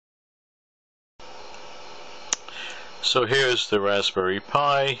So here's the Raspberry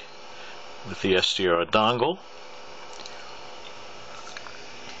Pi with the SDR dongle.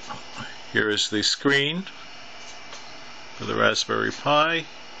 Here is the screen for the Raspberry Pi.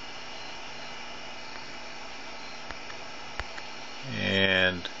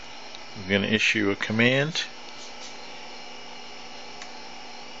 And we're going to issue a command.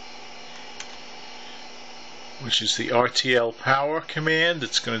 Which is the RTL power command.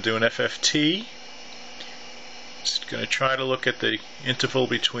 It's going to do an FFT. It's going to try to look at the interval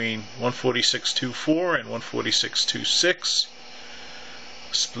between 146.24 and 146.26.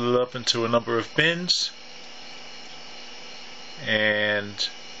 Split it up into a number of bins. And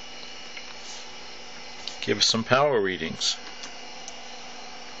give us some power readings.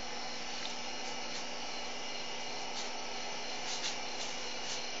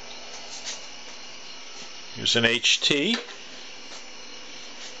 Here's an HT,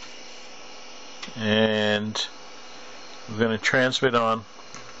 and we're going to transmit on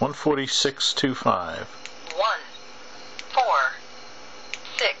 146.25. 1, 4,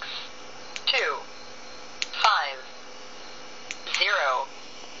 6, 2, 5, 0.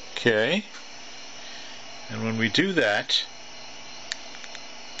 Okay, and when we do that,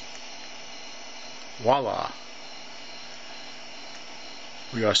 voila.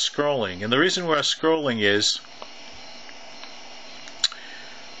 We are scrolling, and the reason we are scrolling is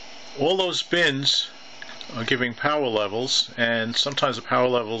all those bins are giving power levels, and sometimes the power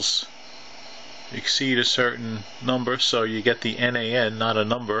levels exceed a certain number, so you get the NAN, not a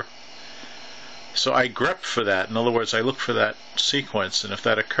number. So I grep for that. In other words, I look for that sequence, and if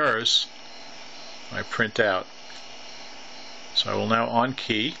that occurs, I print out. So I will now on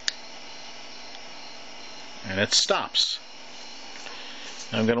key, and it stops.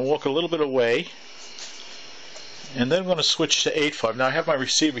 I'm going to walk a little bit away, and then I'm going to switch to 8.5. Now I have my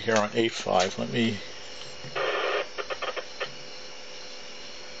receiver here on 8.5. Let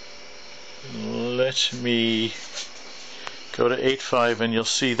me go to 8.5, and you'll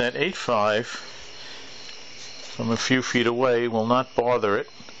see that 8.5 from a few feet away will not bother it.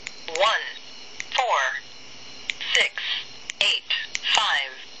 1, 4, 6, 8, 5,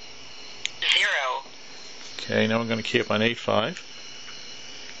 0. Okay, now I'm going to keep on 8.5.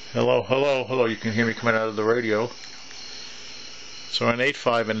 Hello, hello, hello. You can hear me coming out of the radio. So we're on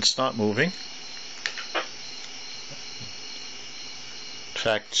 8.5 and it's not moving. In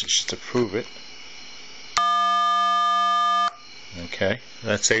fact, just to prove it. Okay,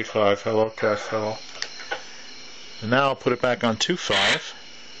 that's 8.5. Hello, test, hello. And now I'll put it back on 2.5.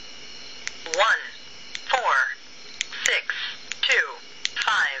 1, 4, 6, 2,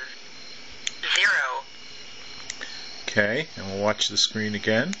 5, 0. Okay, and we'll watch the screen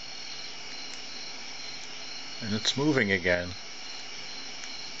again. And it's moving again.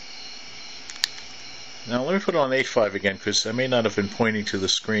 Now let me put it on 8.5 again, because I may not have been pointing to the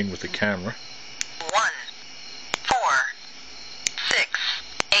screen with the camera. 1, 4, 6,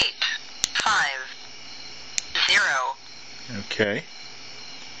 8, 5, 0. Okay.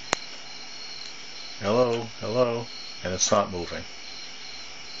 Hello, hello. And it's not moving.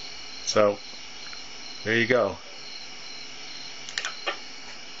 So, there you go.